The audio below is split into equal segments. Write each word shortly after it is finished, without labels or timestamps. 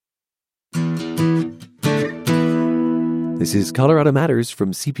This is Colorado Matters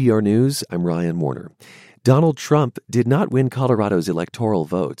from CPR News. I'm Ryan Warner. Donald Trump did not win Colorado's electoral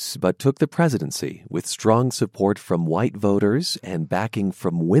votes, but took the presidency with strong support from white voters and backing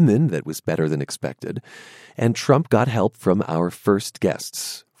from women that was better than expected. And Trump got help from our first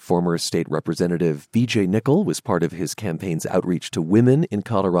guests. Former state representative B.J. Nickel was part of his campaign's outreach to women in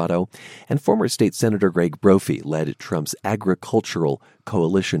Colorado, and former state senator Greg Brophy led Trump's agricultural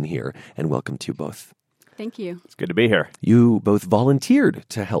coalition here. And welcome to you both. Thank you. It's good to be here. You both volunteered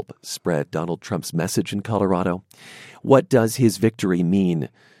to help spread Donald Trump's message in Colorado. What does his victory mean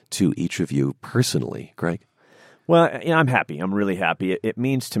to each of you personally, Greg? Well, I'm happy. I'm really happy. It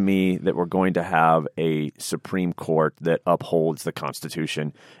means to me that we're going to have a Supreme Court that upholds the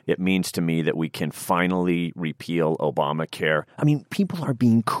Constitution. It means to me that we can finally repeal Obamacare. I mean, people are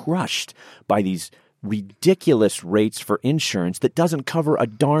being crushed by these ridiculous rates for insurance that doesn't cover a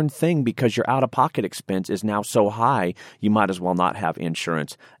darn thing because your out-of-pocket expense is now so high, you might as well not have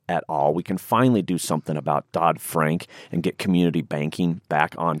insurance at all. We can finally do something about Dodd-Frank and get community banking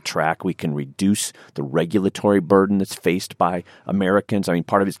back on track. We can reduce the regulatory burden that's faced by Americans. I mean,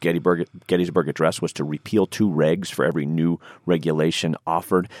 part of his Gettysburg Address was to repeal 2 regs for every new regulation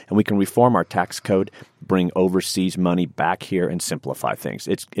offered. And we can reform our tax code, bring overseas money back here, and simplify things.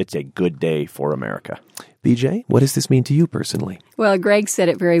 It's a good day for America. BJ, what does this mean to you personally? Well, Greg said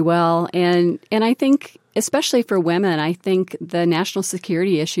it very well. And I think, especially for women, I think the national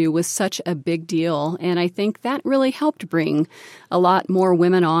security issue was such a big deal. And I think that really helped bring a lot more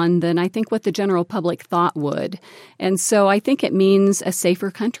women on than I think what the general public thought would. And so I think it means a safer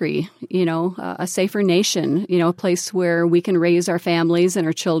country, a safer nation, a place where we can raise our families and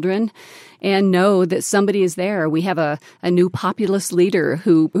our children and know that somebody is there. We have a new populist leader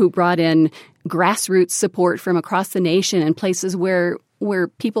who brought in grassroots support from across the nation in places where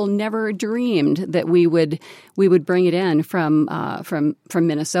people never dreamed that we would bring it in from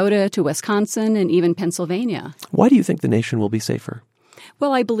Minnesota to Wisconsin and even Pennsylvania. Why do you think the nation will be safer?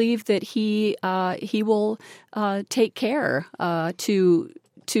 Well, I believe that he will take care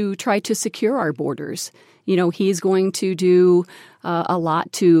to try to secure our borders. He's going to do a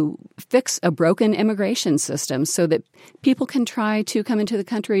lot to fix a broken immigration system so that people can try to come into the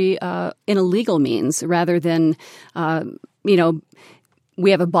country in a legal means rather than,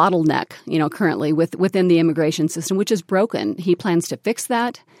 we have a bottleneck, currently within the immigration system, which is broken. He plans to fix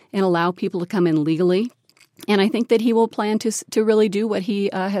that and allow people to come in legally. And I think that he will plan to really do what he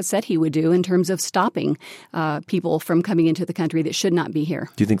has said he would do in terms of stopping people from coming into the country that should not be here.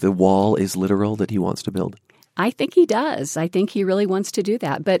 Do you think the wall is literal that he wants to build? I think he does. I think he really wants to do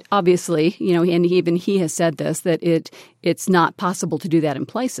that. But obviously, and even he has said this, that it's not possible to do that in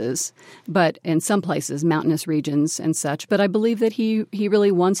places, but in some places, mountainous regions and such. But I believe that he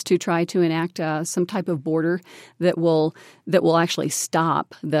really wants to try to enact some type of border that will actually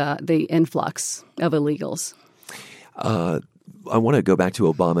stop the influx of illegals. I want to go back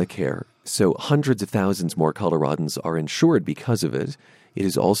to Obamacare. So hundreds of thousands more Coloradans are insured because of it. It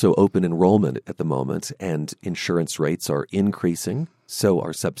is also open enrollment at the moment, and insurance rates are increasing. So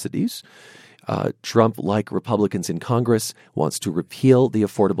are subsidies. Trump, like Republicans in Congress, wants to repeal the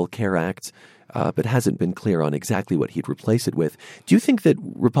Affordable Care Act, but hasn't been clear on exactly what he'd replace it with. Do you think that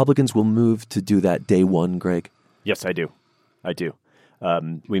Republicans will move to do that day one, Greg? Yes, I do.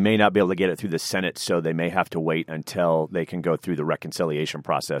 We may not be able to get it through the Senate, so they may have to wait until they can go through the reconciliation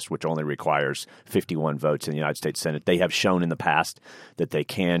process, which only requires 51 votes in the United States Senate. They have shown in the past that they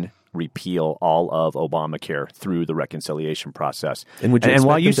can repeal all of Obamacare through the reconciliation process. And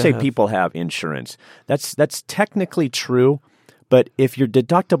while you say people have insurance, that's technically true, but if your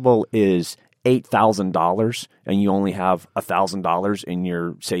deductible is $8,000 and you only have $1,000 in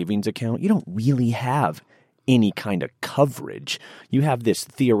your savings account, you don't really have any kind of coverage. You have this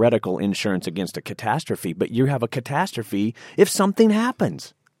theoretical insurance against a catastrophe, but you have a catastrophe if something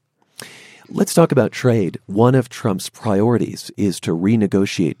happens. Let's talk about trade. One of Trump's priorities is to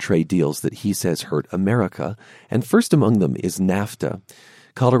renegotiate trade deals that he says hurt America, and first among them is NAFTA.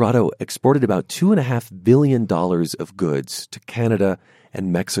 Colorado exported about $2.5 billion of goods to Canada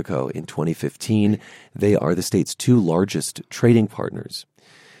and Mexico in 2015. They are the state's 2 largest trading partners.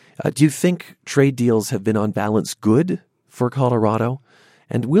 Do you think trade deals have been on balance good for Colorado?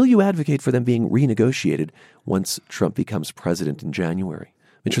 And will you advocate for them being renegotiated once Trump becomes president in January?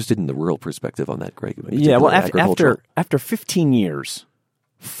 I'm interested in the rural perspective on that, Greg. Yeah, well, after 15 years,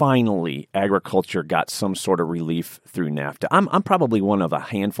 finally agriculture got some sort of relief through NAFTA. I'm probably one of a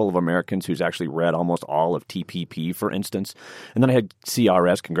handful of Americans who's actually read almost all of TPP, for instance. And then I had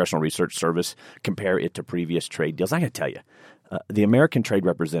CRS, Congressional Research Service, compare it to previous trade deals. I got to tell you, the American trade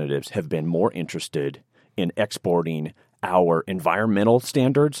representatives have been more interested in exporting our environmental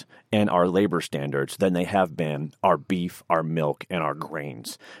standards and our labor standards than they have been our beef, our milk, and our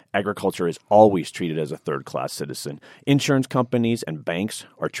grains. Agriculture is always treated as a third-class citizen. Insurance companies and banks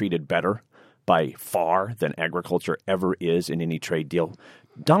are treated better by far than agriculture ever is in any trade deal.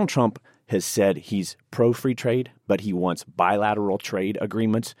 Donald Trump has said he's pro-free trade, but he wants bilateral trade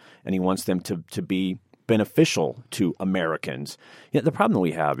agreements, and he wants them to be beneficial to Americans. The problem that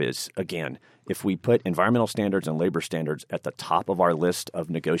we have is, again, if we put environmental standards and labor standards at the top of our list of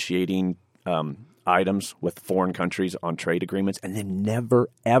negotiating items with foreign countries on trade agreements and then never,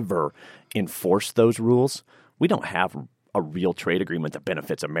 ever enforce those rules, we don't have a real trade agreement that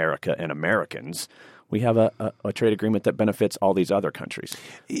benefits America and Americans. We have a trade agreement that benefits all these other countries.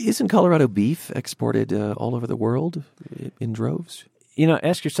 Isn't Colorado beef exported all over the world in droves?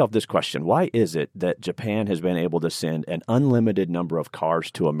 Ask yourself this question. Why is it that Japan has been able to send an unlimited number of cars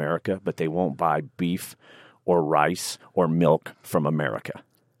to America, but they won't buy beef or rice or milk from America?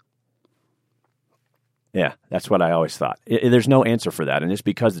 Yeah, that's what I always thought. There's no answer for that, and it's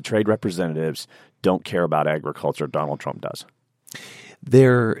because the trade representatives don't care about agriculture. Donald Trump does.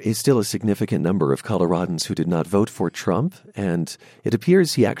 There is still a significant number of Coloradans who did not vote for Trump, and it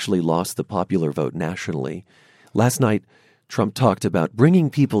appears he actually lost the popular vote nationally. Last night, Trump talked about bringing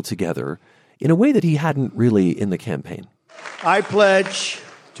people together in a way that he hadn't really in the campaign. I pledge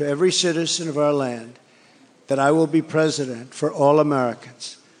to every citizen of our land that I will be president for all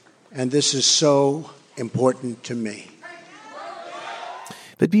Americans, and this is so important to me.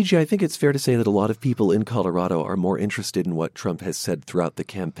 But BJ, I think it's fair to say that a lot of people in Colorado are more interested in what Trump has said throughout the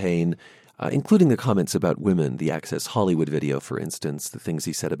campaign, including the comments about women, the Access Hollywood video, for instance, the things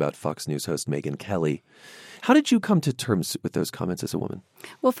he said about Fox News host Megyn Kelly. How did you come to terms with those comments as a woman?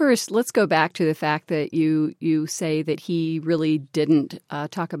 Well, first, let's go back to the fact that you say that he really didn't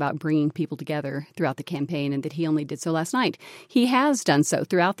talk about bringing people together throughout the campaign and that he only did so last night. He has done so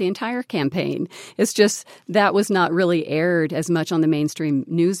throughout the entire campaign. It's just that was not really aired as much on the mainstream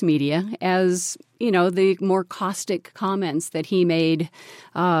news media as, the more caustic comments that he made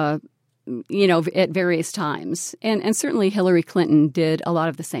at various times. And certainly Hillary Clinton did a lot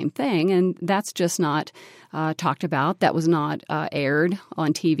of the same thing, and that's just not talked about. That was not aired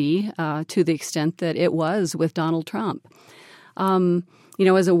on TV to the extent that it was with Donald Trump.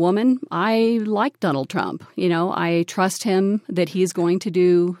 As a woman, I like Donald Trump. I trust him that he's going to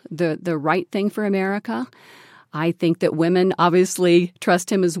do the right thing for America. I think that women obviously trust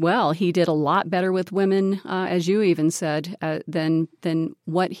him as well. He did a lot better with women, as you even said, than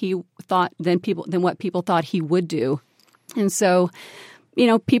what people thought he would do. And so,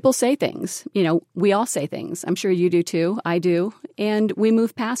 people say things. We all say things. I'm sure you do too. I do, and we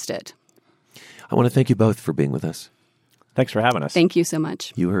move past it. I want to thank you both for being with us. Thanks for having us. Thank you so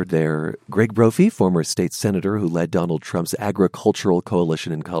much. You heard there Greg Brophy, former state senator who led Donald Trump's agricultural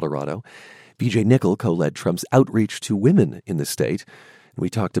coalition in Colorado. BJ Nickel co-led Trump's outreach to women in the state. We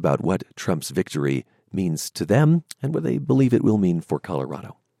talked about what Trump's victory means to them and what they believe it will mean for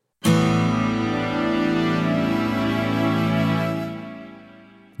Colorado.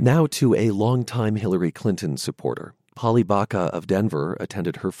 Now to a longtime Hillary Clinton supporter. Polly Baca of Denver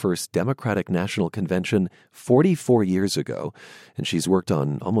attended her first Democratic National Convention 44 years ago, and she's worked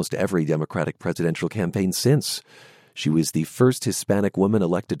on almost every Democratic presidential campaign since. She was the first Hispanic woman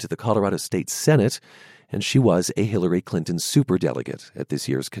elected to the Colorado State Senate, and she was a Hillary Clinton superdelegate at this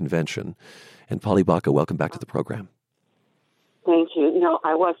year's convention. And Polly Baca, welcome back to the program. Thank you. No,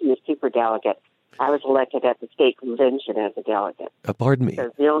 I wasn't a superdelegate. I was elected at the state convention as a delegate. Pardon me.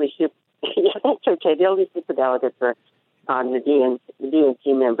 The only that's okay. The only superdelegates were the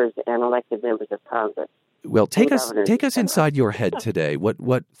DNC members and elected members of Congress. Well, take us inside your head today.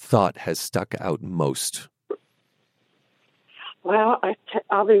 What thought has stuck out most? Well,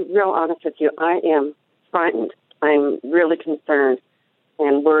 I'll be real honest with you. I am frightened. I'm really concerned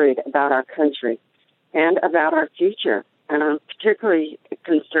and worried about our country and about our future. And I'm particularly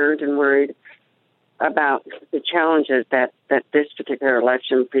concerned and worried about the challenges that this particular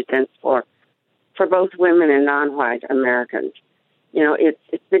election presents for both women and non-white Americans.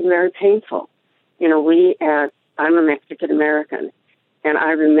 It's been very painful. I'm a Mexican American, and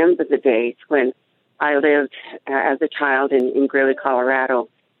I remember the days when I lived as a child in Greeley, Colorado,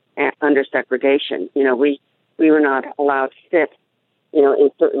 under segregation. We were not allowed to sit,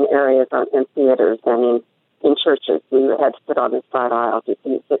 in certain areas in theaters and in churches. We had to sit on the side aisles. We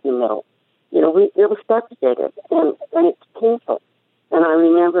couldn't sit in the middle. We were segregated, and it's painful. And I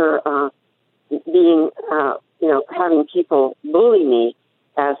remember being, having people bully me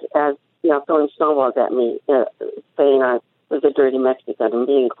as throwing snowballs at me, saying I was a dirty Mexican and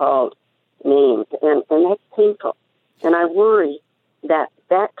being called names, and that's painful. And I worry that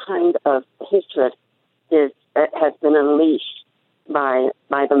that kind of hatred has been unleashed by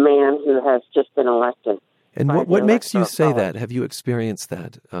the man who has just been elected. And what makes you say that? Have you experienced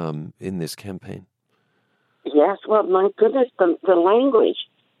that in this campaign? Yes. Well, my goodness, the language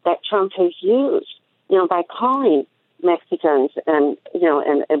that Trump has used, by calling Mexicans and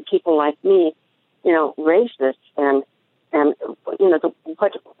people like me, racist and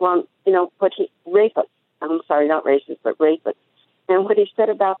rapists. I'm sorry, not racist, but rapists. And what he said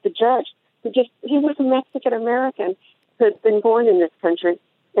about the judge, he was a Mexican American who had been born in this country,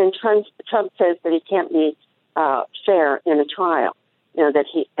 and Trump says that he can't be fair in a trial, that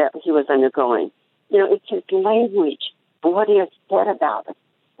he was undergoing. It's his language and what he has said about us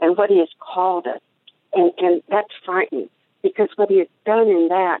and what he has called us, and that's frightening, because what he has done in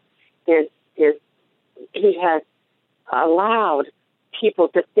that is he has allowed people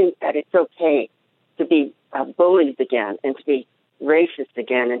to think that it's okay to be bullies again and to be racist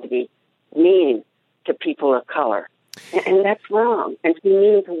again and to be mean to people of color. And that's wrong. And to be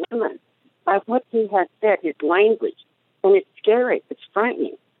mean to women. By what he has said, his language. And it's scary. It's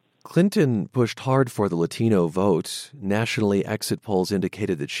frightening. Clinton pushed hard for the Latino vote. Nationally, exit polls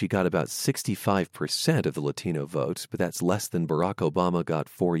indicated that she got about 65% of the Latino vote, but that's less than Barack Obama got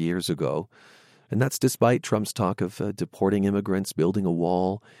 4 years ago. And that's despite Trump's talk of deporting immigrants, building a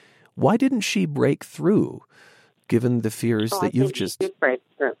wall. Why didn't she break through, given the fears that you've just... She did break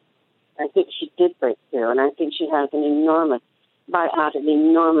through. I think she did break through, and I think she has an enormous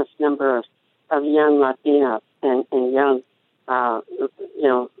number of young Latinos and young,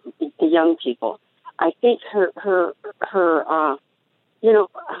 young people. I think her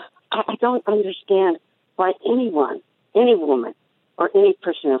I don't understand why any woman, or any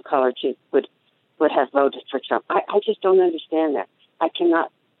person of color would have voted for Trump. I just don't understand that. I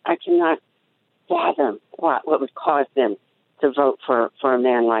cannot fathom what would cause them to vote for a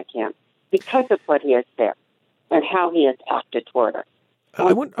man like him, because of what he has said and how he has acted toward us.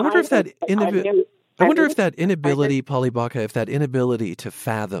 I wonder if that inability, Polly Baca, if that inability to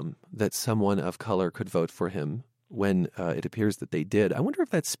fathom that someone of color could vote for him when it appears that they did, I wonder if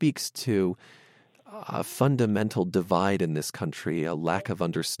that speaks to a fundamental divide in this country, a lack of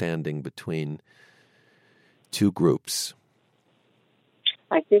understanding between two groups.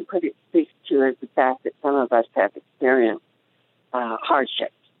 I think what it speaks to is the fact that some of us have experienced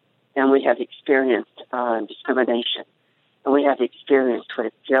hardship, and we have experienced discrimination, and we have experienced what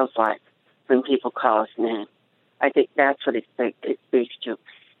it feels like when people call us names. I think that's what it speaks to.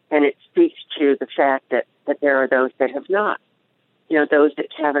 And it speaks to the fact that there are those that have not, those that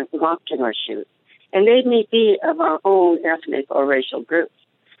haven't walked in our shoes. And they may be of our own ethnic or racial groups,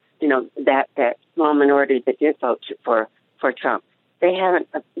 that small minority that did vote for Trump. They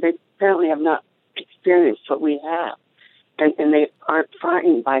apparently have not experienced what we have. And they aren't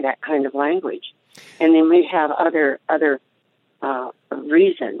frightened by that kind of language. And they may have other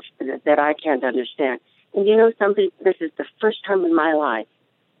reasons that I can't understand. And this is the first time in my life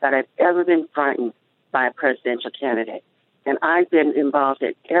that I've ever been frightened by a presidential candidate. And I've been involved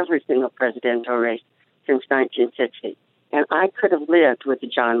in every single presidential race since 1960. And I could have lived with a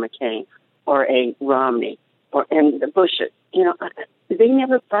John McCain or a Romney and the Bushes. They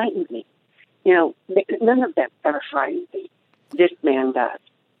never frightened me. None of them ever frightened me. This man does.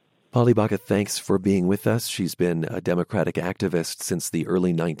 Polly Baca, thanks for being with us. She's been a Democratic activist since the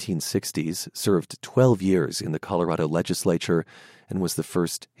early 1960s, served 12 years in the Colorado legislature, and was the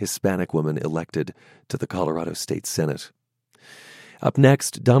first Hispanic woman elected to the Colorado State Senate. Up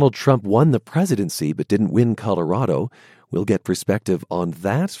next, Donald Trump won the presidency but didn't win Colorado. We'll get perspective on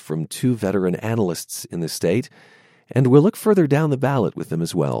that from two veteran analysts in the state, and we'll look further down the ballot with them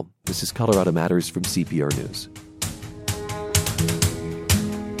as well. This is Colorado Matters from CPR News.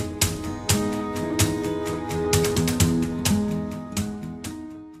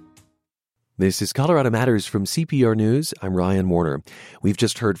 This is Colorado Matters from CPR News. I'm Ryan Warner. We've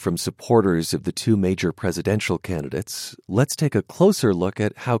just heard from supporters of the two major presidential candidates. Let's take a closer look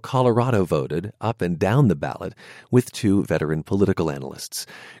at how Colorado voted up and down the ballot with two veteran political analysts.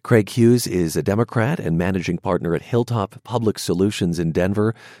 Craig Hughes is a Democrat and managing partner at Hilltop Public Solutions in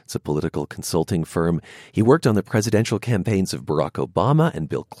Denver. It's a political consulting firm. He worked on the presidential campaigns of Barack Obama and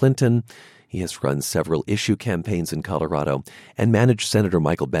Bill Clinton. He has run several issue campaigns in Colorado and managed Senator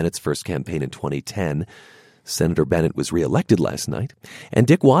Michael Bennet's first campaign in 2010. Senator Bennett was reelected last night. And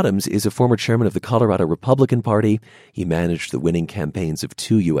Dick Wadhams is a former chairman of the Colorado Republican Party. He managed the winning campaigns of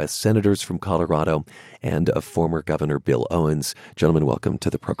two U.S. senators from Colorado and of former Governor Bill Owens. Gentlemen, welcome to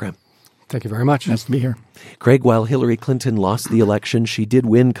the program. Thank you very much. Nice to be here. Craig, while Hillary Clinton lost the election, she did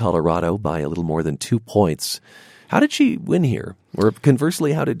win Colorado by a little more than 2 points. How did she win here? Or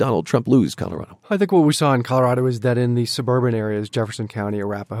conversely, how did Donald Trump lose Colorado? I think what we saw in Colorado is that in the suburban areas, Jefferson County,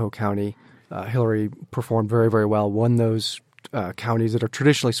 Arapahoe County, Hillary performed very, very well, won those counties that are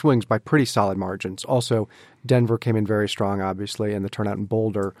traditionally swings by pretty solid margins. Also, Denver came in very strong, obviously, and the turnout in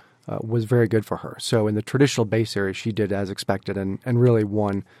Boulder was very good for her. So in the traditional base area, she did as expected and really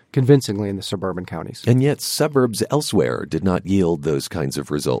won convincingly in the suburban counties. And yet suburbs elsewhere did not yield those kinds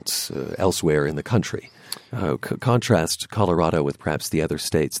of results elsewhere in the country. Contrast Colorado with perhaps the other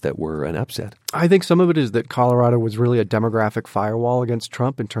states that were an upset. I think some of it is that Colorado was really a demographic firewall against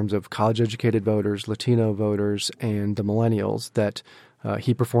Trump in terms of college-educated voters, Latino voters, and the millennials that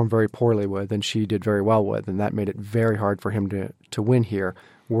he performed very poorly with and she did very well with, and that made it very hard for him to win here,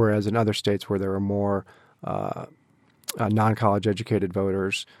 whereas in other states where there are more non-college educated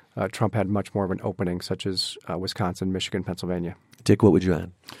voters, Trump had much more of an opening, such as Wisconsin, Michigan, Pennsylvania. Dick, what would you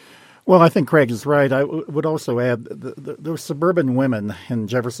add? Well, I think Craig is right. I would also add those suburban women in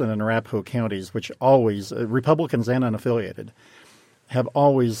Jefferson and Arapahoe counties, which always, Republicans and unaffiliated, have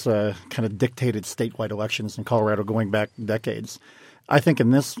always kind of dictated statewide elections in Colorado going back decades. I think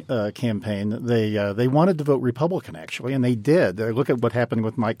in this campaign, they wanted to vote Republican, actually, and they did. Look at what happened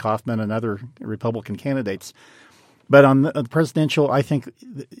with Mike Kaufman and other Republican candidates. But on the presidential, I think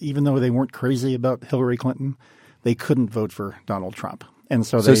even though they weren't crazy about Hillary Clinton, they couldn't vote for Donald Trump. And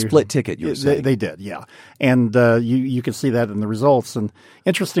so they split ticket, you were saying. They did, yeah. And you can see that in the results. And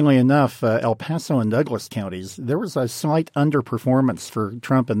interestingly enough, El Paso and Douglas counties, there was a slight underperformance for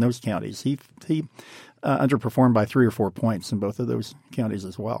Trump in those counties. He underperformed by 3 or 4 points in both of those counties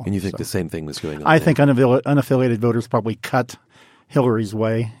as well. And you think the same thing was going on? I think unaffiliated voters probably cut Hillary's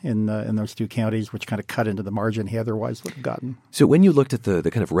way in those two counties, which kind of cut into the margin he otherwise would have gotten. So when you looked at the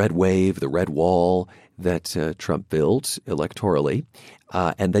kind of red wave, the red wall that Trump built electorally,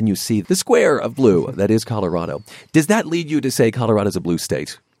 and then you see the square of blue that is Colorado, does that lead you to say Colorado's a blue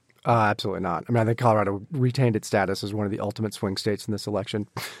state? Absolutely not. I mean, I think Colorado retained its status as one of the ultimate swing states in this election.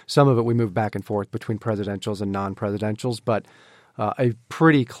 Some of it we moved back and forth between presidentials and non-presidentials, but a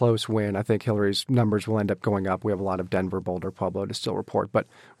pretty close win. I think Hillary's numbers will end up going up. We have a lot of Denver, Boulder, Pueblo to still report, but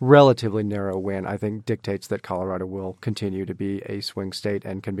relatively narrow win, I think, dictates that Colorado will continue to be a swing state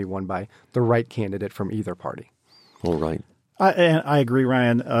and can be won by the right candidate from either party. All right. I agree,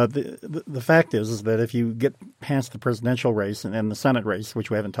 Ryan. The fact is that if you get past the presidential race and the Senate race, which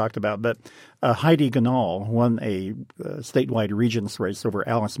we haven't talked about, but Heidi Ganahl won a statewide regents race over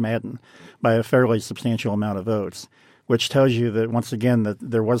Alice Madden by a fairly substantial amount of votes, which tells you that, once again, that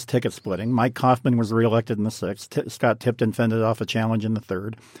there was ticket splitting. Mike Kaufman was reelected in the 6th. Scott Tipton fended off a challenge in the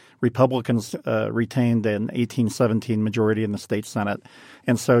 3rd. Republicans retained an 18-17 majority in the state Senate.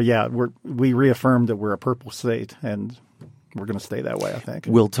 And so, yeah, we reaffirmed that we're a purple state, and we're going to stay that way, I think.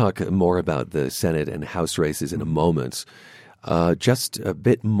 We'll talk more about the Senate and House races in a moment. Just a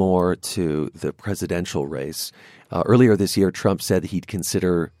bit more to the presidential race. Earlier this year, Trump said he'd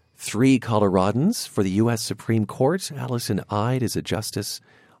consider 3 Coloradans for the U.S. Supreme Court. Allison Ide is a justice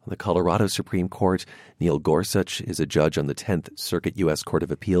on the Colorado Supreme Court. Neil Gorsuch is a judge on the 10th Circuit U.S. Court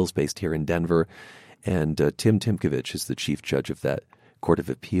of Appeals based here in Denver. And Tim Timkovich is the chief judge of that Court of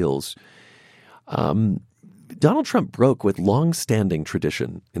Appeals. Donald Trump broke with long-standing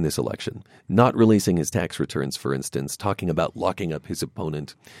tradition in this election, not releasing his tax returns, for instance, talking about locking up his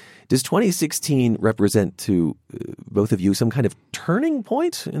opponent. Does 2016 represent to both of you some kind of turning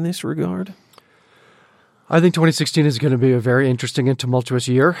point in this regard? I think 2016 is going to be a very interesting and tumultuous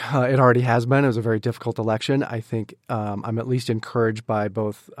year. It already has been. It was a very difficult election. I think I'm at least encouraged by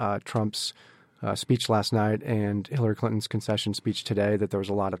both Trump's speech last night and Hillary Clinton's concession speech today that there was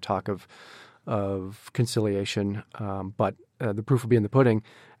a lot of talk of conciliation, but the proof will be in the pudding.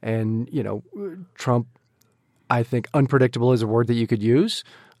 And, Trump, I think unpredictable is a word that you could use.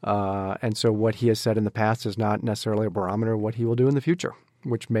 And so what he has said in the past is not necessarily a barometer of what he will do in the future,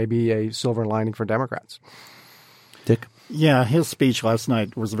 which may be a silver lining for Democrats. Dick? Yeah, his speech last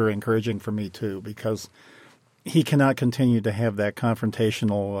night was very encouraging for me, too, because he cannot continue to have that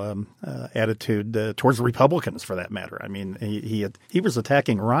confrontational attitude towards Republicans, for that matter. I mean, he was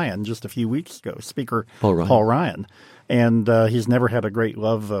attacking Ryan just a few weeks ago, Speaker Paul Ryan, and he's never had a great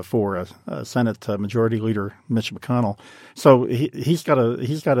love for Senate Majority Leader Mitch McConnell. So he's got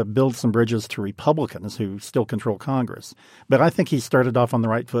to build some bridges to Republicans who still control Congress. But I think he started off on the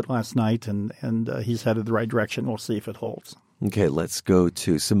right foot last night, and he's headed the right direction. We'll see if it holds. Okay, let's go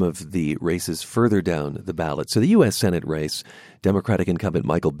to some of the races further down the ballot. So the U.S. Senate race, Democratic incumbent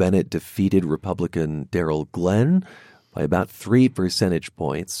Michael Bennet defeated Republican Darrell Glenn by about 3 percentage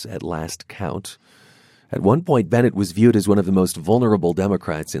points at last count. At one point, Bennet was viewed as one of the most vulnerable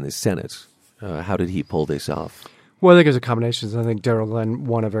Democrats in the Senate. How did he pull this off? Well, I think it's a combination. I think Darrell Glenn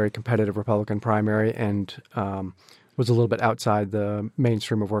won a very competitive Republican primary and was a little bit outside the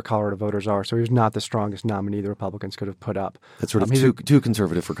mainstream of where Colorado voters are. So he was not the strongest nominee the Republicans could have put up. That's sort of too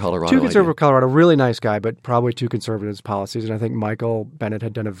conservative for Colorado. Too conservative for Colorado. Really nice guy, but probably too conservative in his policies. And I think Michael Bennet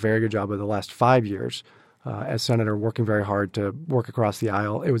had done a very good job over the last 5 years as senator, working very hard to work across the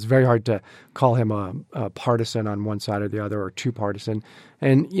aisle. It was very hard to call him a partisan on one side or the other, or too partisan.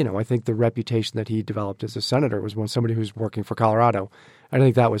 And, I think the reputation that he developed as a senator was somebody who's working for Colorado. I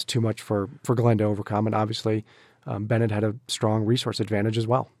think that was too much for Glenn to overcome. And obviously, Bennet had a strong resource advantage as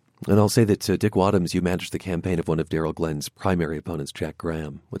well. And I'll say that, Dick Wadhams, you managed the campaign of one of Darrell Glenn's primary opponents, Jack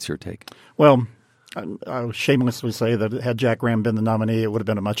Graham. What's your take? Well, I'll shamelessly say that had Jack Graham been the nominee, it would have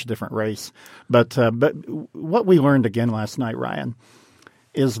been a much different race. But what we learned again last night, Ryan,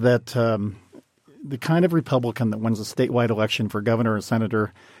 is that the kind of Republican that wins a statewide election for governor or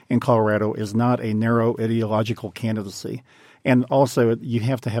senator in Colorado is not a narrow ideological candidacy. And also, you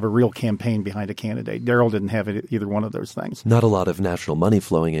have to have a real campaign behind a candidate. Darrell didn't have either one of those things. Not a lot of national money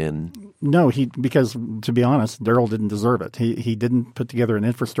flowing in. No, because to be honest, Darrell didn't deserve it. He didn't put together an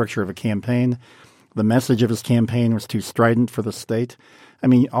infrastructure of a campaign. The message of his campaign was too strident for the state. I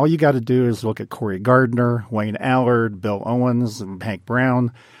mean, all you got to do is look at Cory Gardner, Wayne Allard, Bill Owens, and Hank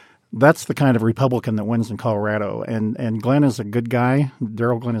Brown. That's the kind of Republican that wins in Colorado. And Glenn is a good guy.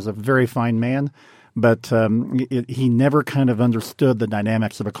 Darrell Glenn is a very fine man. But he never kind of understood the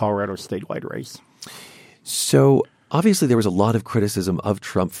dynamics of a Colorado statewide race. So obviously there was a lot of criticism of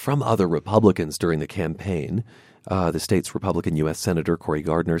Trump from other Republicans during the campaign. The state's Republican U.S. Senator Cory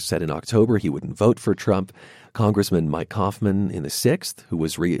Gardner said in October he wouldn't vote for Trump. Congressman Mike Kaufman in the 6th, who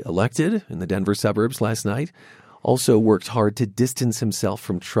was reelected in the Denver suburbs last night, also worked hard to distance himself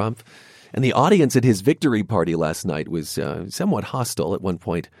from Trump. And the audience at his victory party last night was somewhat hostile at one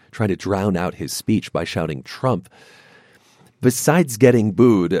point, trying to drown out his speech by shouting Trump. Besides getting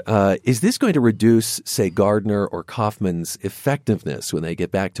booed, is this going to reduce, say, Gardner or Kaufman's effectiveness when they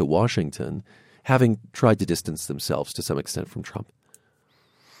get back to Washington, having tried to distance themselves to some extent from Trump?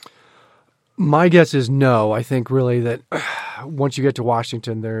 My guess is no. I think really that once you get to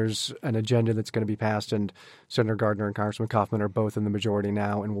Washington, there's an agenda that's going to be passed, and Senator Gardner and Congressman Kaufman are both in the majority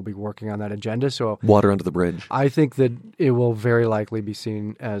now and will be working on that agenda. So water under the bridge. I think that it will very likely be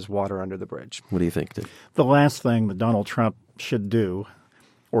seen as water under the bridge. What do you think, Dick? The last thing that Donald Trump should do,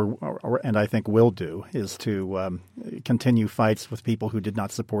 and I think will do, is to continue fights with people who did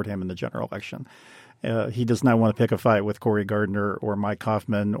not support him in the general election. He does not want to pick a fight with Cory Gardner or Mike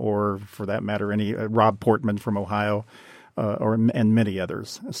Kaufman or, for that matter, any Rob Portman from Ohio and many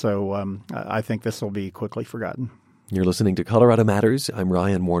others. So I think this will be quickly forgotten. You're listening to Colorado Matters. I'm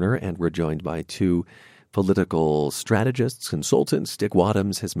Ryan Warner, and we're joined by two political strategists, consultants. Dick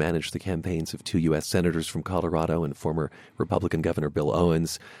Wadhams has managed the campaigns of two U.S. senators from Colorado and former Republican Governor Bill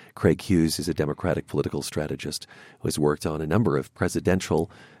Owens. Craig Hughes is a Democratic political strategist who has worked on a number of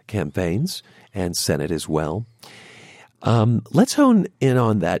presidential campaigns and Senate as well. Let's hone in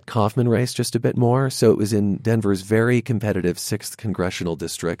on that Kaufman race just a bit more. So it was in Denver's very competitive 6th Congressional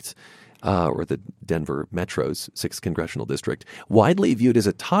District, or the Denver Metro's 6th Congressional District, widely viewed as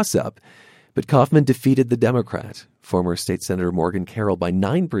a toss-up. But Kaufman defeated the Democrat, former State Senator Morgan Carroll, by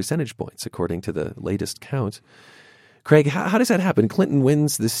 9 percentage points, according to the latest count. Craig, how does that happen? Clinton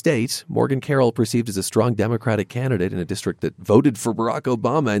wins the state. Morgan Carroll, perceived as a strong Democratic candidate in a district that voted for Barack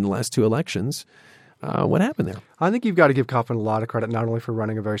Obama in the last 2 elections. What happened there? I think you've got to give Kaufman a lot of credit, not only for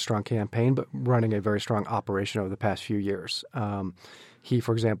running a very strong campaign, but running a very strong operation over the past few years. He,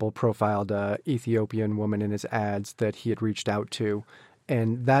 for example, profiled an Ethiopian woman in his ads that he had reached out to.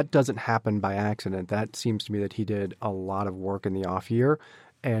 And that doesn't happen by accident. That seems to me that he did a lot of work in the off year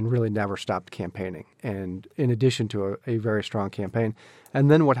and really never stopped campaigning. And in addition to a very strong campaign. And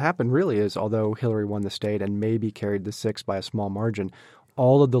then what happened really is, although Hillary won the state and maybe carried the 6 by a small margin,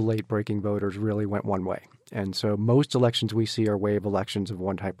 all of the late-breaking voters really went one way. And so most elections we see are wave elections of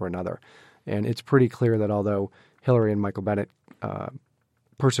one type or another. And it's pretty clear that although Hillary and Michael Bennet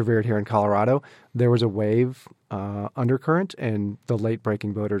persevered here in Colorado, there was a wave undercurrent, and the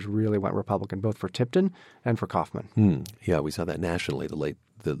late-breaking voters really went Republican, both for Tipton and for Kaufman. Yeah, we saw that nationally, the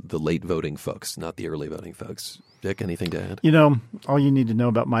late voting folks, not the early voting folks. Dick, anything to add? You know, all you need to know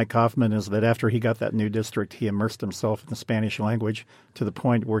about Mike Kaufman is that after he got that new district, he immersed himself in the Spanish language to the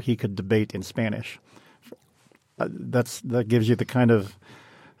point where he could debate in Spanish. That gives you the kind of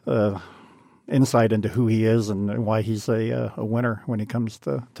insight into who he is and why he's a winner when it comes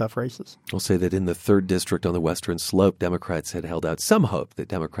to tough races. I'll say that in the 3rd district on the western slope, Democrats had held out some hope that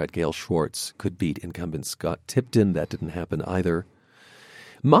Democrat Gail Schwartz could beat incumbent Scott Tipton. That didn't happen either.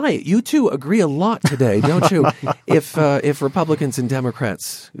 You two agree a lot today, don't you? If Republicans and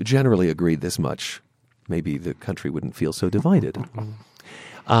Democrats generally agreed this much, maybe the country wouldn't feel so divided.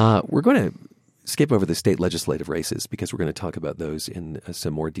 We're going to skip over the state legislative races because we're going to talk about those in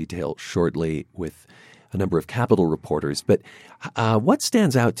some more detail shortly with a number of Capitol reporters. But what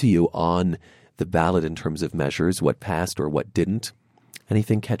stands out to you on the ballot in terms of measures, what passed or what didn't?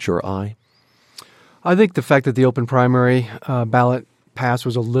 Anything catch your eye? I think the fact that the open primary ballot passed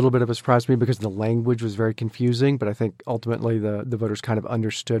was a little bit of a surprise to me because the language was very confusing, but I think ultimately the voters kind of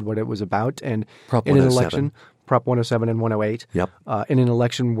understood what it was about. And Prop in an 107. election, Prop 107 and 108, Yep. In an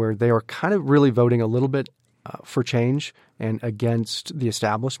election where they are kind of really voting a little bit for change and against the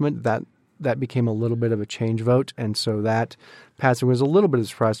establishment, that became a little bit of a change vote. And so that passing was a little bit of a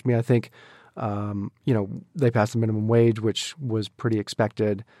surprise to me. I think, they passed the minimum wage, which was pretty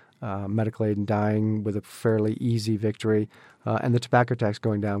expected. Medical aid and dying with a fairly easy victory, and the tobacco tax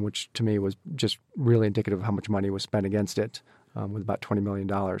going down, which to me was just really indicative of how much money was spent against it, with about $20 million.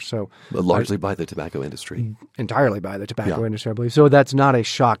 So Largely by the tobacco industry. Entirely by the tobacco industry, I believe. So that's not a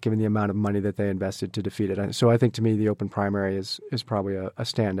shock given the amount of money that they invested to defeat it. So I think to me the open primary is probably a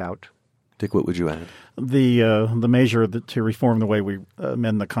standout. Dick, what would you add? The measure to reform the way we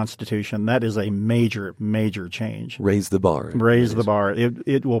amend the Constitution, that is a major, major change. Raise the bar. Raise the bar.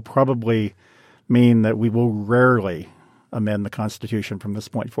 It will probably mean that we will rarely amend the Constitution from this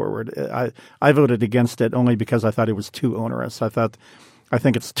point forward. I voted against it only because I thought it was too onerous. I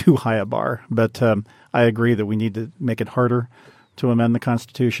think it's too high a bar. But I agree that we need to make it harder to amend the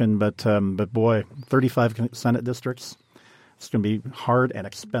Constitution. But boy, 35 Senate districts. It's going to be hard and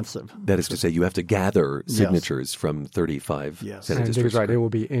expensive. That is to say, you have to gather signatures from 35 Senate districts. Right. It will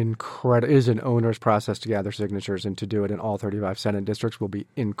be incredible. It is an onerous process to gather signatures, and to do it in all 35 Senate districts will be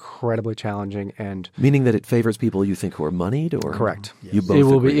incredibly challenging. And meaning that it favors people you think who are moneyed, or correct. Yes. You both it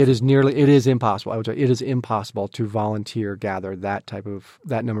will agree? be. It is impossible. I would say it is impossible to gather that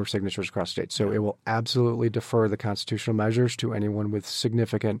number of signatures across states. So it will absolutely defer the constitutional measures to anyone with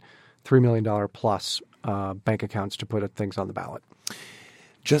significant $3 million plus bank accounts to put things on the ballot.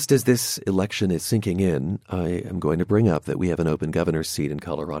 Just as this election is sinking in, I am going to bring up that we have an open governor's seat in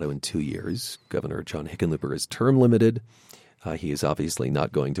Colorado in 2 years. Governor John Hickenlooper is term limited. He is obviously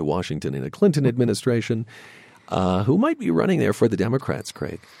not going to Washington in a Clinton administration. Who might be running there for the Democrats,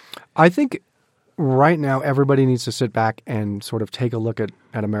 Craig? I think right now everybody needs to sit back and sort of take a look at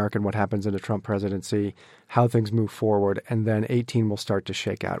America and what happens in a Trump presidency, how things move forward, and then 2018 will start to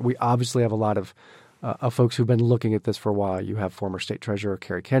shake out. We obviously have a lot of folks who've been looking at this for a while. You have former State Treasurer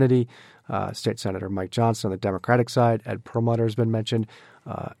Kerry Kennedy, State Senator Mike Johnson on the Democratic side. Ed Perlmutter has been mentioned.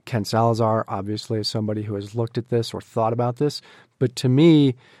 Ken Salazar obviously is somebody who has looked at this or thought about this. But to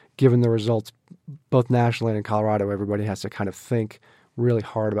me, given the results both nationally and in Colorado, everybody has to kind of think really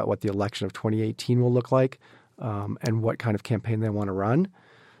hard about what the election of 2018 will look like and what kind of campaign they want to run.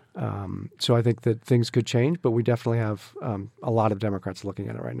 So I think that things could change, but we definitely have a lot of Democrats looking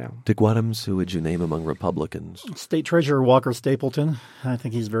at it right now. Dick Wadhams, who would you name among Republicans? State Treasurer Walker Stapleton. I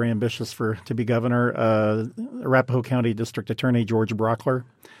think he's very ambitious to be governor. Arapahoe County District Attorney George Brockler.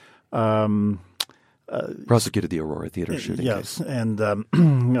 Prosecuted the Aurora Theater shooting case. And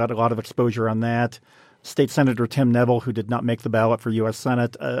got a lot of exposure on that. State Senator Tim Neville, who did not make the ballot for U.S.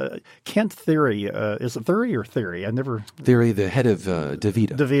 Senate. Kent Thiry, is it Thiry or Theory? Thiry, the head of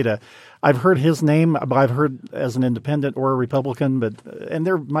DaVita. DaVita. I've heard his name, but I've heard as an independent or a Republican, and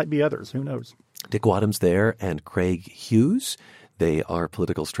there might be others. Who knows? Dick Wadhams there and Craig Hughes. They are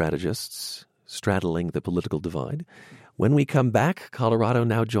political strategists straddling the political divide. When we come back, Colorado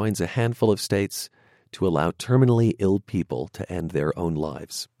now joins a handful of states to allow terminally ill people to end their own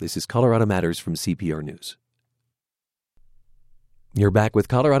lives. This is Colorado Matters from CPR News. You're back with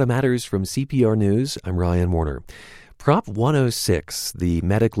Colorado Matters from CPR News. I'm Ryan Warner. Prop 106, the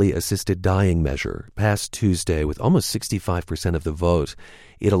medically assisted dying measure, passed Tuesday with almost 65% of the vote.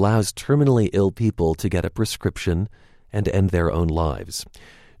 It allows terminally ill people to get a prescription and end their own lives.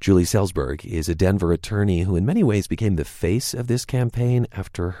 Julie Selzberg is a Denver attorney who in many ways became the face of this campaign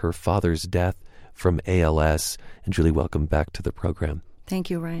after her father's death from ALS. And Julie, welcome back to the program. Thank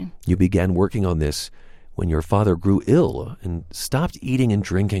you, Ryan. You began working on this when your father grew ill and stopped eating and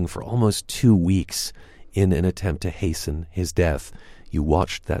drinking for almost 2 weeks in an attempt to hasten his death. You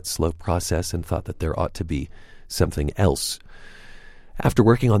watched that slow process and thought that there ought to be something else. After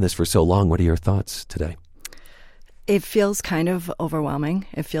working on this for so long, what are your thoughts today? It feels kind of overwhelming.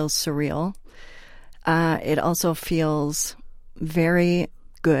 It feels surreal. It also feels very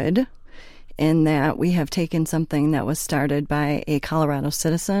good in that we have taken something that was started by a Colorado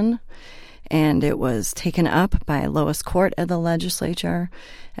citizen and it was taken up by lowest court of the legislature.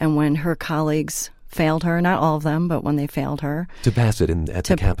 And when her colleagues failed her, not all of them, but when they failed her. To pass it at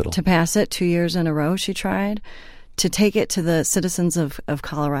the Capitol. To pass it 2 years in a row, she tried. To take it to the citizens of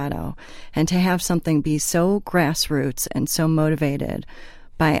Colorado and to have something be so grassroots and so motivated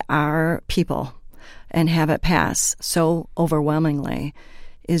by our people and have it pass so overwhelmingly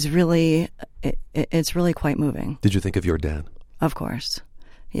is really, it's really quite moving. Did you think of your dad? Of course.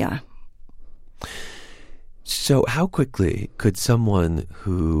 Yeah. So how quickly could someone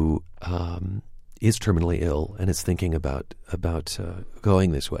who is terminally ill and is thinking about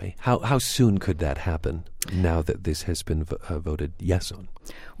going this way, how soon could that happen now that this has been voted yes on?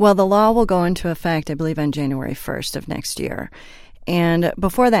 Well, the law will go into effect, I believe, on January 1st of next year. And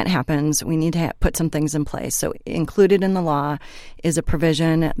before that happens, we need to put some things in place. So included in the law is a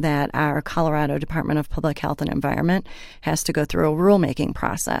provision that our Colorado Department of Public Health and Environment has to go through a rulemaking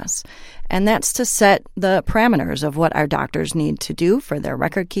process. And that's to set the parameters of what our doctors need to do for their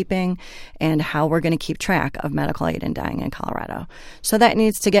record keeping and how we're going to keep track of medical aid in dying in Colorado. So that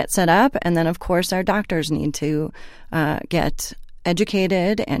needs to get set up. And then, of course, our doctors need to get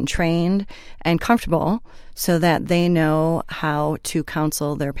educated and trained and comfortable so that they know how to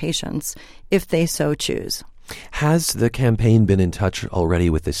counsel their patients if they so choose. Has the campaign been in touch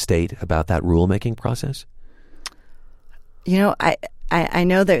already with the state about that rulemaking process? You know, I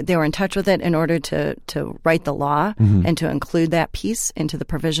know that they were in touch with it in order to write the law and to include that piece into the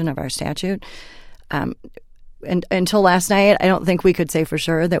provision of our statute. And until last night, I don't think we could say for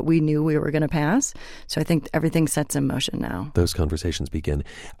sure that we knew we were going to pass. So I think everything sets in motion now. Those conversations begin.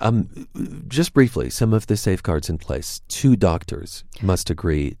 Just briefly, some of the safeguards in place. 2 doctors must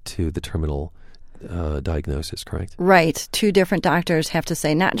agree to the terminal diagnosis, correct? Right. 2 different doctors have to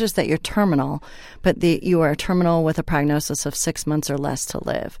say not just that you're terminal, but that you are terminal with a prognosis of 6 months or less to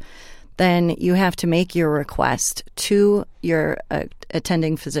live. Then you have to make your request to your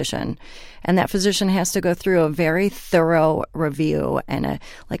attending physician. And that physician has to go through a very thorough review and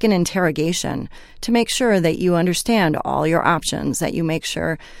like an interrogation to make sure that you understand all your options, that you make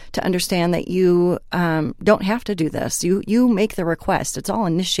sure to understand that you don't have to do this. You make the request. It's all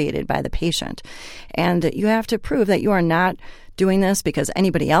initiated by the patient. And you have to prove that you are not doing this because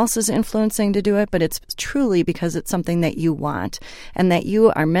anybody else is influencing to do it, but it's truly because it's something that you want and that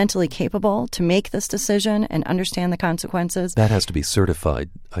you are mentally capable to make this decision and understand the consequences. That has to be certified,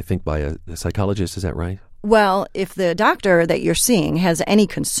 I think, by a psychologist. Is that right? Well, if the doctor that you're seeing has any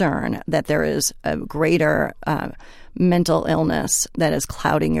concern that there is a greater mental illness that is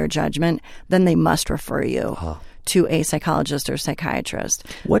clouding your judgment, then they must refer you to a psychologist or psychiatrist.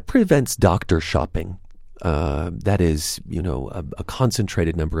 What prevents doctor shopping? That is, a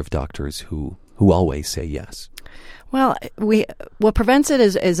concentrated number of doctors who always say yes. Well, what prevents it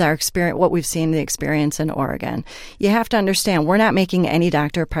is our experience, what we've seen, the experience in Oregon. You have to understand, we're not making any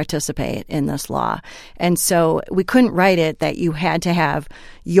doctor participate in this law. And so we couldn't write it that you had to have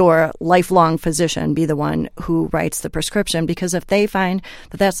your lifelong physician be the one who writes the prescription, because if they find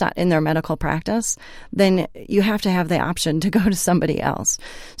that that's not in their medical practice, then you have to have the option to go to somebody else.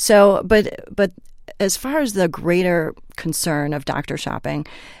 So, but as far as the greater concern of doctor shopping,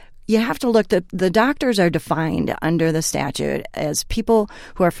 you have to look that the doctors are defined under the statute as people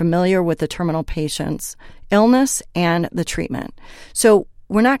who are familiar with the terminal patient's illness and the treatment. So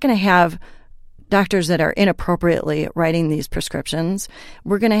we're not going to have doctors that are inappropriately writing these prescriptions.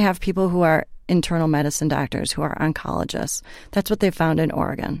 We're going to have people who are internal medicine doctors, who are oncologists. That's what they found in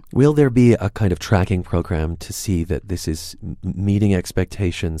Oregon. Will there be a kind of tracking program to see that this is meeting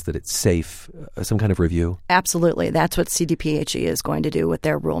expectations, that it's safe, some kind of review? Absolutely. That's what CDPHE is going to do with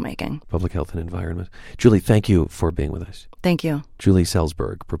their rulemaking. Public Health and Environment. Julie, thank you for being with us. Thank you. Julie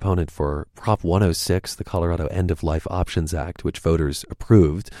Selzberg, proponent for Prop 106, the Colorado End-of-Life Options Act, which voters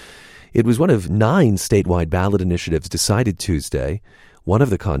approved. It was one of 9 statewide ballot initiatives decided Tuesday. One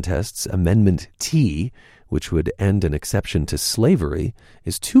of the contests, Amendment T, which would end an exception to slavery,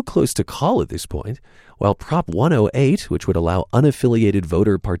 is too close to call at this point, while Prop 108, which would allow unaffiliated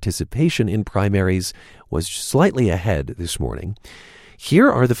voter participation in primaries, was slightly ahead this morning.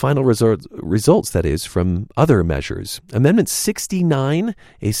 Here are the final results, that is, from other measures. Amendment 69,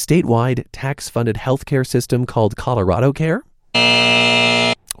 a statewide tax-funded healthcare system called Colorado Care.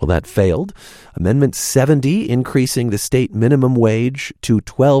 Well, that failed. Amendment 70, increasing the state minimum wage to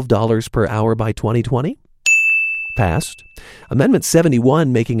 $12 per hour by 2020. Passed. Amendment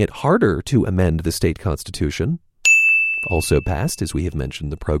 71, making it harder to amend the state constitution. Also passed, as we have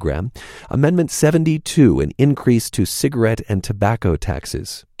mentioned the program. Amendment 72, an increase to cigarette and tobacco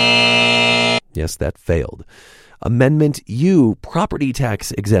taxes. Yes, that failed. Amendment U, property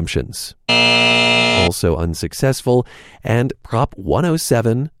tax exemptions, also unsuccessful. And Prop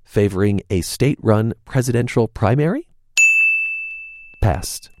 107, favoring a state-run presidential primary,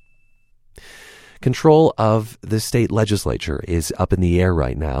 passed. Control of the state legislature is up in the air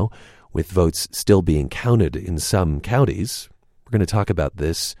right now, with votes still being counted in some counties. We're going to talk about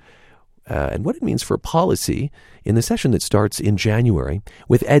this and what it means for policy in the session that starts in January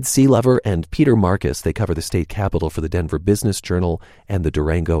with Ed Seelover and Peter Marcus. They cover the state capitol for the Denver Business Journal and the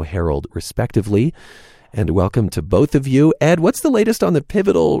Durango Herald, respectively. And welcome to both of you. Ed, what's the latest on the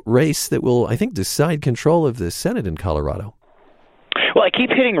pivotal race that will, I think, decide control of the Senate in Colorado? Well, I keep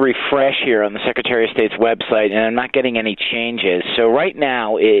hitting refresh here on the Secretary of State's website, and I'm not getting any changes. So right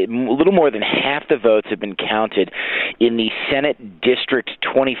now, a little more than half the votes have been counted in the Senate District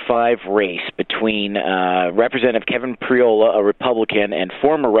 25 race between Representative Kevin Priola, a Republican, and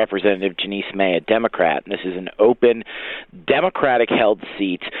former Representative Janice May, a Democrat. This is an open, Democratic-held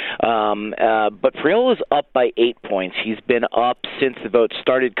seat. But Priola is up by 8 points. He's been up since the votes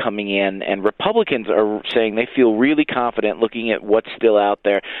started coming in, and Republicans are saying they feel really confident looking at what's still out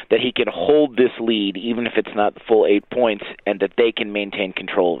there, that he can hold this lead, even if it's not the full 8 points, and that they can maintain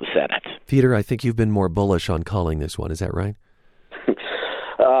control of the Senate. Peter, I think you've been more bullish on calling this one. Is that right?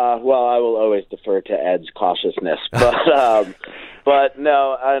 Well, I will always defer to Ed's cautiousness, but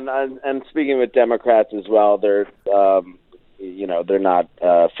no. And speaking with Democrats as well, they're not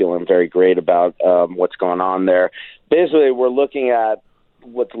feeling very great about what's going on there. Basically, we're looking at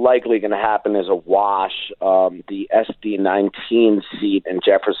what's likely going to happen is a wash. The SD 19 seat in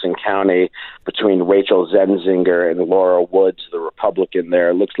Jefferson County between Rachel Zenzinger and Laura Woods, the Republican there.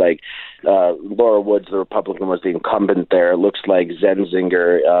 It looks like Laura Woods, the Republican, was the incumbent there. It looks like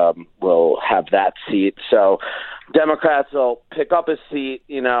Zenzinger will have that seat. So Democrats will pick up a seat,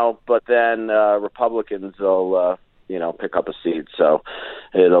 but then Republicans will pick up a seat. So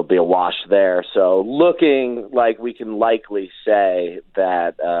it'll be a wash there. So looking like we can likely say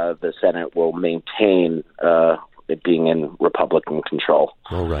that the Senate will maintain it being in Republican control.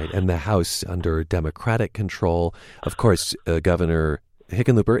 All right. And the House under Democratic control. Of course, Governor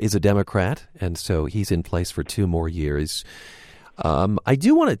Hickenlooper is a Democrat, and so he's in place for 2 more years. I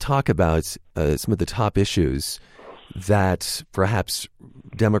do want to talk about some of the top issues that perhaps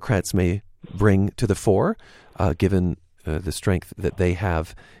Democrats may bring to the fore, given the strength that they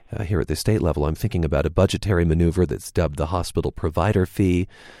have here at the state level. I'm thinking about a budgetary maneuver that's dubbed the hospital provider fee,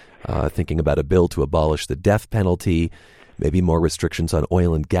 thinking about a bill to abolish the death penalty, maybe more restrictions on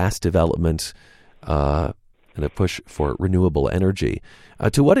oil and gas development, and a push for renewable energy.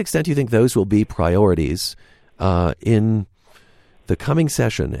 To what extent do you think those will be priorities in the coming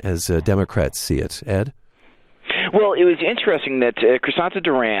session as Democrats see it? Ed? Well, it was interesting that Crisanta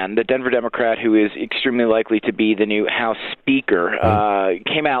Duran, the Denver Democrat who is extremely likely to be the new House Speaker,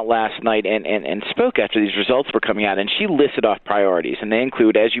 came out last night and spoke after these results were coming out, and she listed off priorities, and they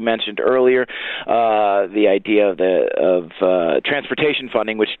include, as you mentioned earlier, the idea of transportation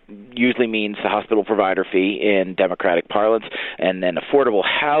funding, which usually means the hospital provider fee in Democratic parlance, and then affordable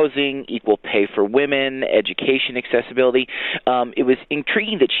housing, equal pay for women, education accessibility. It was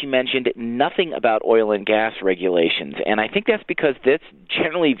intriguing that she mentioned nothing about oil and gas regulations, and I think that's because that's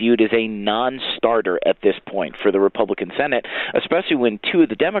generally viewed as a non-starter at this point for the Republican Senate, especially when 2 of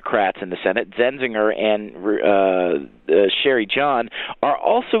the Democrats in the Senate, Zenzinger and Sherry John, are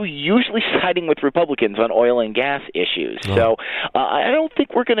also usually siding with Republicans on oil and gas issues. Oh. So I don't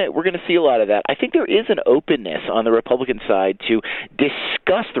think we're gonna see a lot of that. I think there is an openness on the Republican side to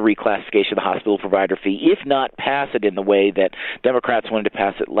discuss the reclassification of the hospital provider fee, if not pass it in the way that Democrats wanted to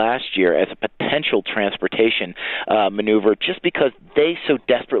pass it last year as a potential transportation maneuver, just because they so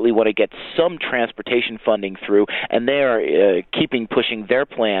desperately want to get some transportation funding through, and they are pushing their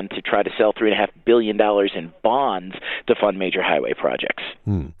plan to try to sell $3.5 billion in bonds to fund major highway projects.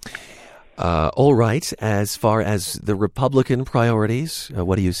 All right. As far as the Republican priorities,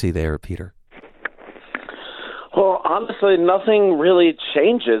 what do you see there, Peter? Well, honestly, nothing really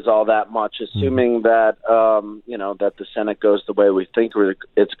changes all that much, assuming that that the Senate goes the way we think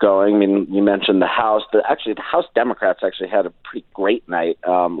it's going. I mean, you mentioned the House. The House Democrats actually had a pretty great night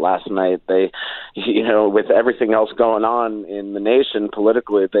last night. They, with everything else going on in the nation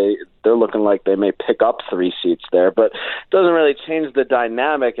politically, they're looking like they may pick up 3 seats there, but it doesn't really change the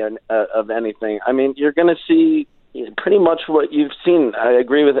dynamic of anything. I mean, you're going to see pretty much what you've seen. I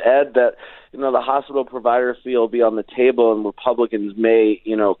agree with Ed that the hospital provider fee will be on the table, and Republicans may,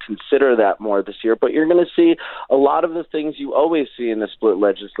 consider that more this year. But you're going to see a lot of the things you always see in a split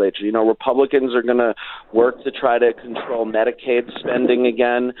legislature. Republicans are going to work to try to control Medicaid spending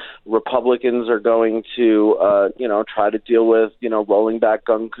again. Republicans are going to, try to deal with, rolling back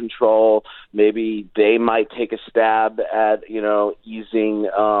gun control. Maybe they might take a stab at, easing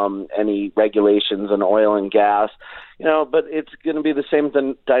any regulations on oil and gas. But it's going to be the same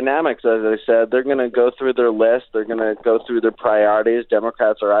dynamics, as I said. They're going to go through their list. They're going to go through their priorities.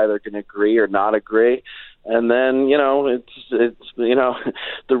 Democrats are either going to agree or not agree. And then, it's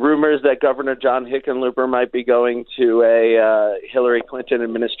the rumors that Governor John Hickenlooper might be going to a Hillary Clinton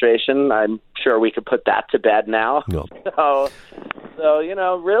administration. I'm sure we could put that to bed now. No. So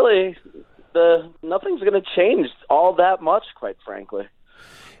really, nothing's going to change all that much, quite frankly.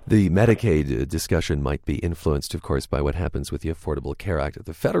 The Medicaid discussion might be influenced, of course, by what happens with the Affordable Care Act at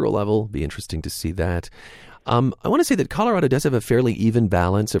the federal level. Be interesting to see that. I want to say that Colorado does have a fairly even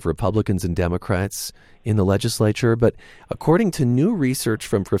balance of Republicans and Democrats in the legislature, but according to new research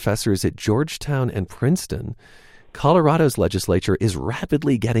from professors at Georgetown and Princeton, Colorado's legislature is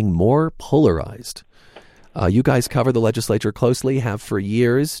rapidly getting more polarized. You guys cover the legislature closely, have for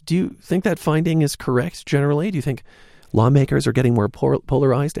years. Do you think that finding is correct generally? Do you think lawmakers are getting more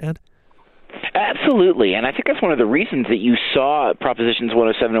polarized, Ed? Absolutely, and I think that's one of the reasons that you saw Propositions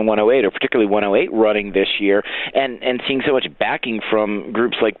 107 and 108, or particularly 108, running this year, and seeing so much backing from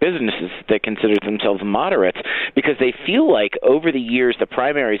groups like businesses that consider themselves moderates, because they feel like over the years the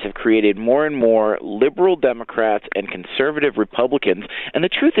primaries have created more and more liberal Democrats and conservative Republicans, and the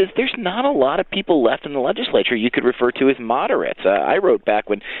truth is there's not a lot of people left in the legislature you could refer to as moderates. I wrote back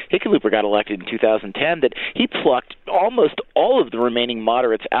when Hickenlooper got elected in 2010 that he plucked almost all of the remaining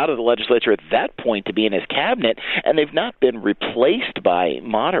moderates out of the legislature at that point to be in his cabinet, and they've not been replaced by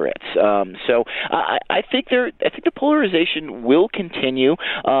moderates. So I think the polarization will continue.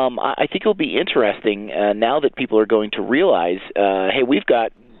 I think it'll be interesting now that people are going to realize, hey, we've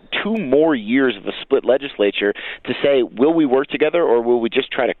got 2 more years of a split legislature to say, will we work together or will we just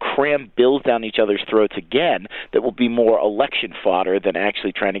try to cram bills down each other's throats again that will be more election fodder than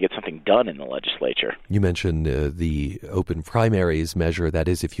actually trying to get something done in the legislature? You mentioned the open primaries measure. That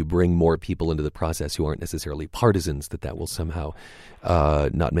is, if you bring more people into the process who aren't necessarily partisans, that will somehow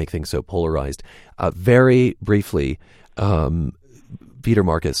not make things so polarized. Very briefly, Peter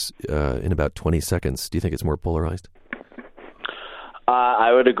Marcus, in about 20 seconds, do you think it's more polarized?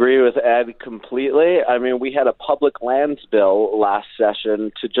 I would agree with Ed completely. I mean, we had a public lands bill last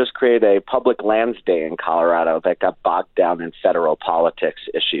session to just create a public lands day in Colorado that got bogged down in federal politics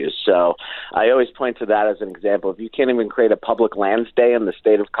issues. So I always point to that as an example. If you can't even create a public lands day in the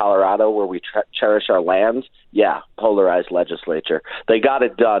state of Colorado where we cherish our lands, polarized legislature. They got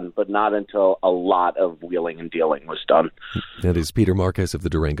it done, but not until a lot of wheeling and dealing was done. That is Peter Marcus of the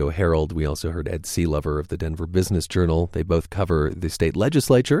Durango Herald. We also heard Ed Seelover of the Denver Business Journal. They both cover the state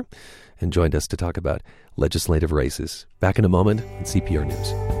legislature and joined us to talk about legislative races. Back in a moment on CPR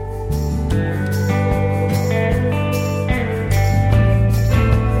News.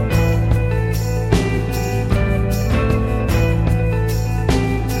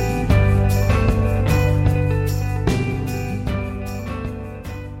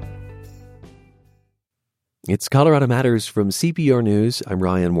 It's Colorado Matters from CPR News. I'm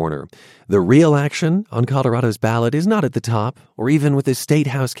Ryan Warner. The real action on Colorado's ballot is not at the top or even with the state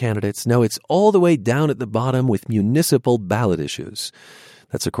house candidates. No, it's all the way down at the bottom with municipal ballot issues.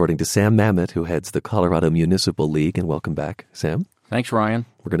 That's according to Sam Mamet, who heads the Colorado Municipal League. And welcome back, Sam. Thanks, Ryan.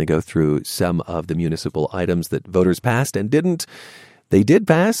 We're going to go through some of the municipal items that voters passed and didn't. They did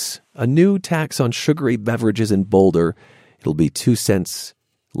pass a new tax on sugary beverages in Boulder. It'll be 2 cents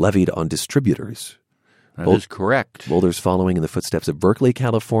levied on distributors. That is correct. Boulder's following in the footsteps of Berkeley,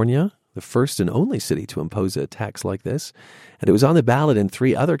 California, the first and only city to impose a tax like this. And it was on the ballot in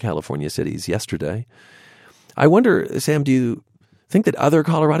 3 other California cities yesterday. I wonder, Sam, do you think that other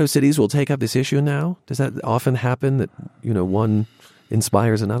Colorado cities will take up this issue now? Does that often happen that, one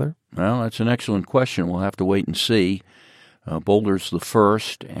inspires another? Well, that's an excellent question. We'll have to wait and see. Boulder's the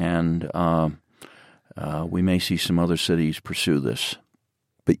first, and we may see some other cities pursue this.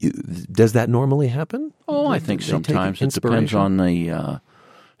 But does that normally happen? Oh, I think sometimes. It depends on the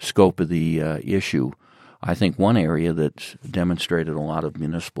scope of the issue. I think one area that's demonstrated a lot of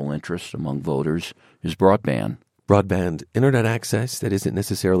municipal interest among voters is broadband. Broadband internet access that isn't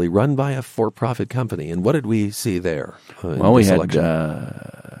necessarily run by a for-profit company. And what did we see there? Well, we had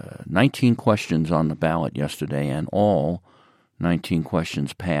 19 questions on the ballot yesterday, and all 19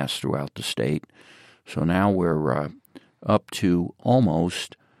 questions passed throughout the state. So now we're up to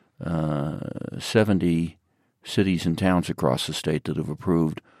almost 70 cities and towns across the state that have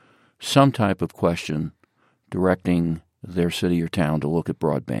approved some type of question directing their city or town to look at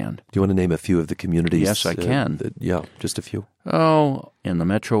broadband. Do you want to name a few of the communities? Yes, I can. Just a few. Oh, in the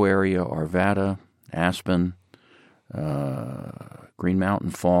metro area, Arvada, Aspen, Green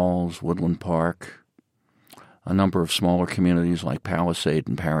Mountain Falls, Woodland Park, a number of smaller communities like Palisade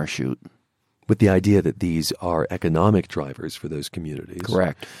and Parachute. With the idea that these are economic drivers for those communities.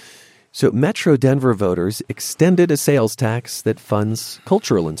 Correct. So Metro Denver voters extended a sales tax that funds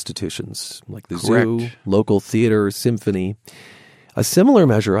cultural institutions like the zoo, local theater, symphony. A similar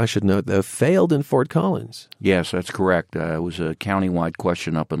measure, I should note, though, failed in Fort Collins. Yes, that's correct. It was a countywide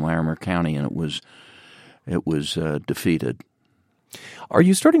question up in Larimer County, and it was defeated. Are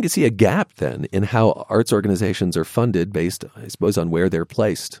you starting to see a gap, then, in how arts organizations are funded based, I suppose, on where they're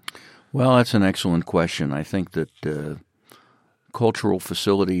placed? Well, that's an excellent question. I think that cultural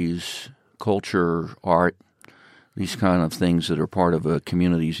facilities, culture, art, these kind of things that are part of a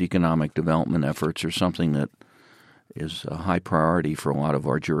community's economic development efforts are something that is a high priority for a lot of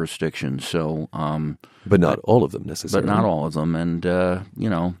our jurisdictions. So, but not all of them necessarily. But not all of them, and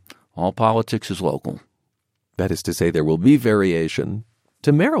all politics is local. That is to say, there will be variation.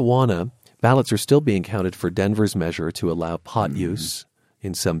 To marijuana, ballots are still being counted for Denver's measure to allow pot use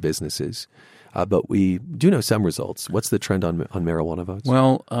in some businesses. But we do know some results. What's the trend on marijuana votes?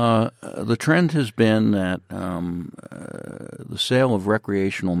 Well, the trend has been that the sale of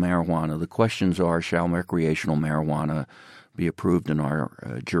recreational marijuana, the questions are, shall recreational marijuana be approved in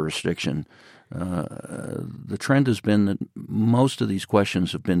our jurisdiction? The trend has been that most of these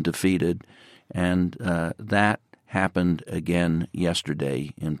questions have been defeated, and that happened again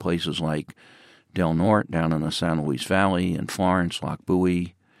yesterday in places like Del Norte, down in the San Luis Valley, in Florence, Loch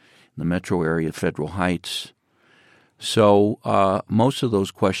Buoy, the metro area of Federal Heights. So most of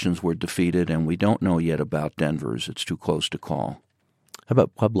those questions were defeated, and we don't know yet about Denver's. It's too close to call. How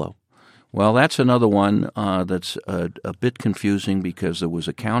about Pueblo? Well, that's another one that's a bit confusing because there was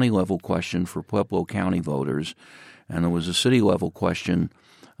a county-level question for Pueblo County voters, and there was a city-level question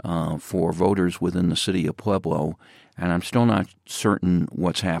for voters within the city of Pueblo, and I'm still not certain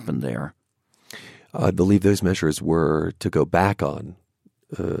what's happened there. I believe those measures were to go back on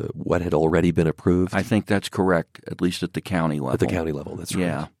what had already been approved? I think that's correct, at least at the county level. At the county level, that's right.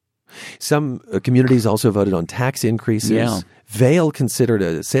 Yeah. Some communities also voted on tax increases. Yeah. Vail considered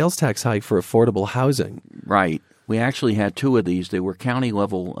a sales tax hike for affordable housing. Right. We actually had two of these. They were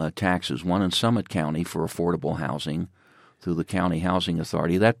county-level taxes, one in Summit County for affordable housing through the County Housing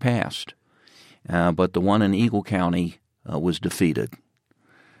Authority. That passed. But the one in Eagle County was defeated.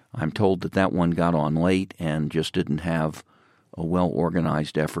 I'm told that one got on late and just didn't have a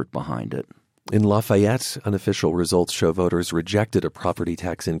well-organized effort behind it. In Lafayette, unofficial results show voters rejected a property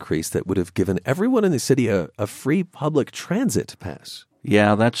tax increase that would have given everyone in the city a free public transit pass.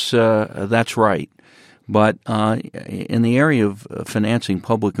 Yeah, that's right. But in the area of financing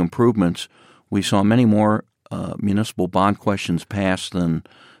public improvements, we saw many more municipal bond questions pass than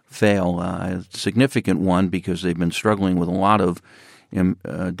fail. A significant one, because they've been struggling with a lot of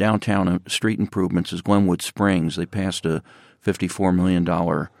downtown street improvements, is Glenwood Springs. They passed a $54 million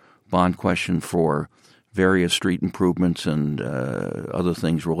bond question for various street improvements and other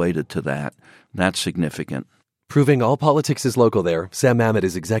things related to that. That's significant. Proving all politics is local there. Sam Mamet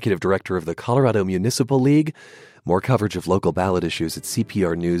is executive director of the Colorado Municipal League. More coverage of local ballot issues at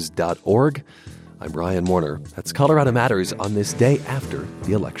cprnews.org. I'm Ryan Warner. That's Colorado Matters on this day after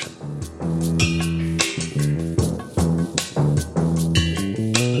the election.